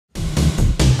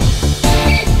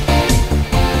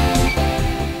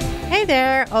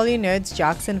there, all you nerds,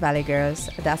 jocks and valley girls,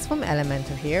 that's from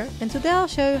Elementor here, and today I'll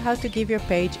show you how to give your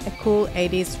page a cool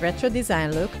 80s retro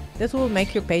design look that will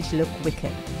make your page look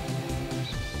wicked.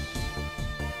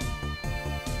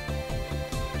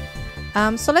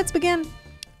 So let's begin.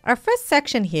 Our first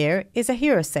section here is a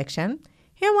hero section.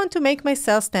 Here I want to make my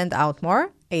cell stand out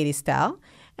more, 80s style,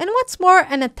 and what's more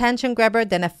an attention grabber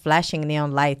than a flashing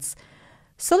neon lights.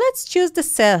 So let's choose the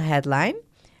cell headline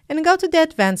and go to the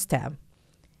Advanced tab.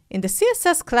 In the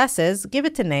CSS classes, give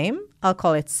it a name, I'll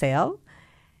call it Cell,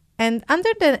 and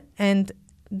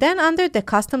then under the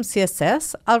custom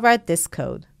CSS, I'll write this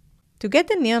code. To get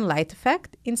the neon light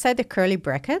effect, inside the curly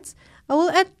brackets, I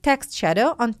will add text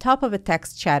shadow on top of a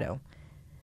text shadow.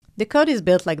 The code is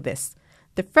built like this.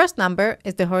 The first number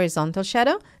is the horizontal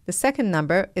shadow, the second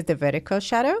number is the vertical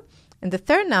shadow, and the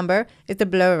third number is the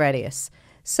blur radius.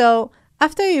 So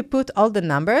after you put all the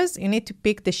numbers, you need to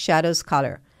pick the shadow's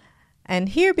color. And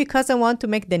here, because I want to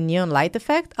make the neon light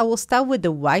effect, I will start with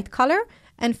the white color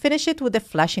and finish it with the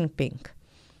flashing pink.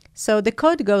 So the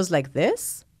code goes like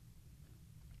this.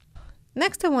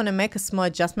 Next, I want to make a small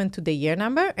adjustment to the year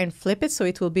number and flip it so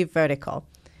it will be vertical.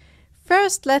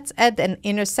 First, let's add an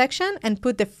intersection and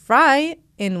put the fry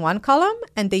in one column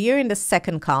and the year in the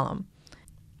second column.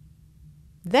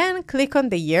 Then click on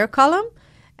the year column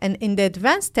and in the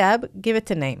Advanced tab, give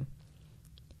it a name.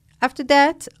 After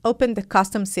that, open the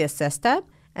Custom CSS tab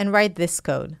and write this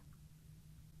code.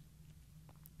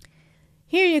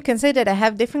 Here you can see that I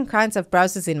have different kinds of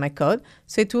browsers in my code,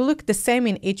 so it will look the same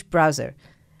in each browser.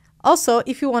 Also,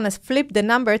 if you want to flip the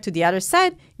number to the other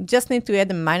side, you just need to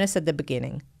add a minus at the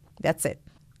beginning. That's it.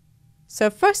 So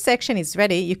first section is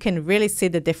ready, you can really see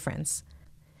the difference.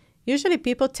 Usually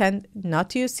people tend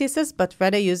not to use CSS, but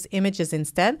rather use images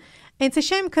instead. And it's a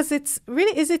shame because it's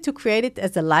really easy to create it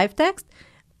as a live text.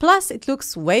 Plus, it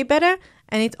looks way better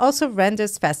and it also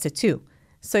renders faster too.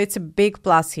 So it's a big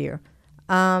plus here.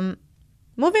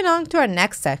 Moving on to our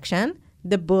next section,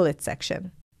 the bullet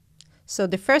section. So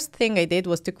the first thing I did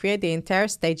was to create the entire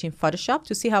stage in Photoshop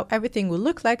to see how everything will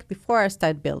look like before I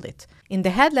start build it. In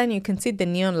the headline, you can see the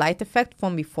neon light effect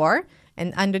from before,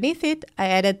 and underneath it, I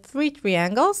added 3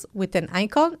 triangles with an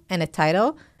icon and a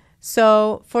title.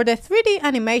 So for the 3D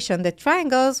animation, the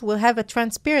triangles will have a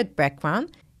transparent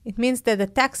background. It means that the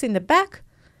text in the back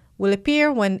will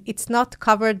appear when it's not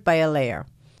covered by a layer.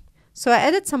 So I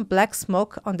added some black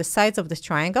smoke on the sides of the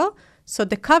triangle, so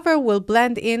the cover will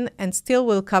blend in and still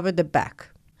will cover the back.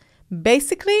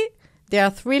 Basically, there are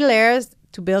 3 layers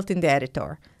to build in the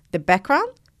editor: the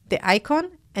background, the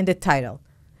icon, and the title.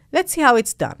 Let's see how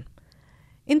it's done.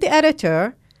 In the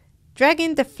editor, drag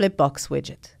in the Flipbox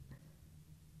widget.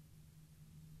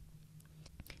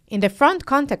 In the Front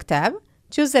Contact tab,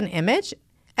 choose an image,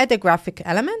 add a graphic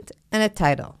element, and a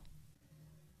title.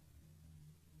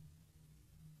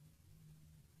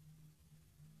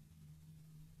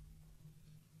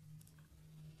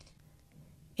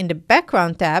 In the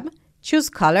Background tab, choose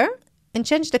Color and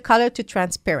change the color to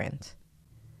Transparent.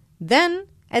 Then,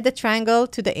 add a triangle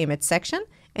to the image section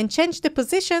and change the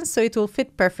position so it will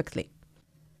fit perfectly.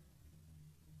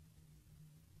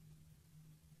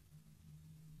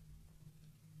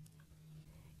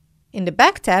 In the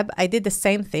Back tab, I did the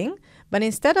same thing, but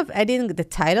instead of adding the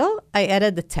title, I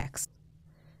added the text.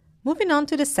 Moving on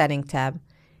to the Setting tab.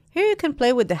 Here you can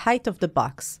play with the height of the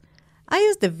box. I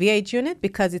use the V8 unit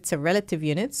because it's a relative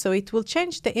unit, so it will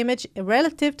change the image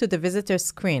relative to the visitor's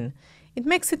screen. It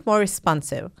makes it more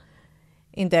responsive.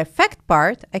 In the Effect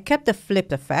part, I kept the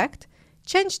Flip effect,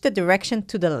 changed the direction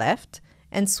to the left,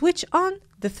 and switch on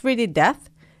the 3D depth,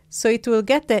 so it will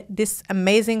get this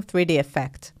amazing 3D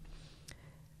effect.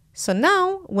 So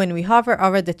now, when we hover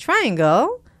over the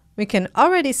triangle, we can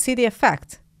already see the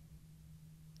effect.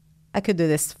 I could do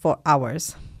this for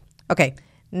hours. Okay,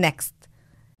 next.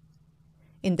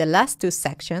 In the last 2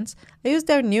 sections, I used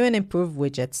our new and improved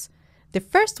widgets. The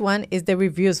first one is the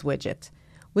Reviews widget.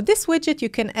 With this widget, you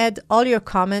can add all your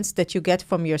comments that you get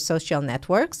from your social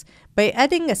networks by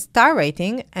adding a star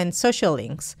rating and social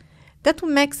links. That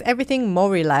makes everything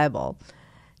more reliable.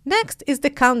 Next is the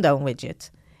Countdown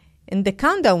widget. In the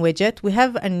Countdown widget, we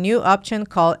have a new option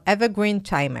called Evergreen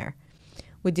Timer.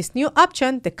 With this new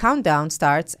option, the countdown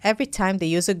starts every time the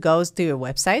user goes to your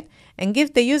website and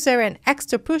gives the user an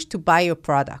extra push to buy your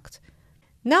product.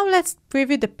 Now let's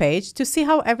preview the page to see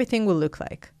how everything will look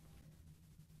like.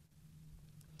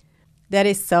 That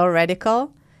is so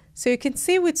radical. So you can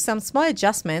see with some small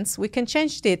adjustments, we can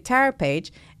change the entire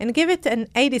page and give it an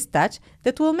 80s touch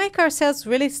that will make ourselves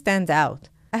really stand out.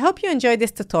 I hope you enjoyed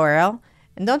this tutorial.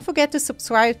 And don't forget to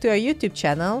subscribe to our YouTube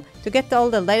channel to get all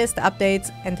the latest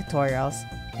updates and tutorials.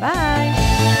 Bye!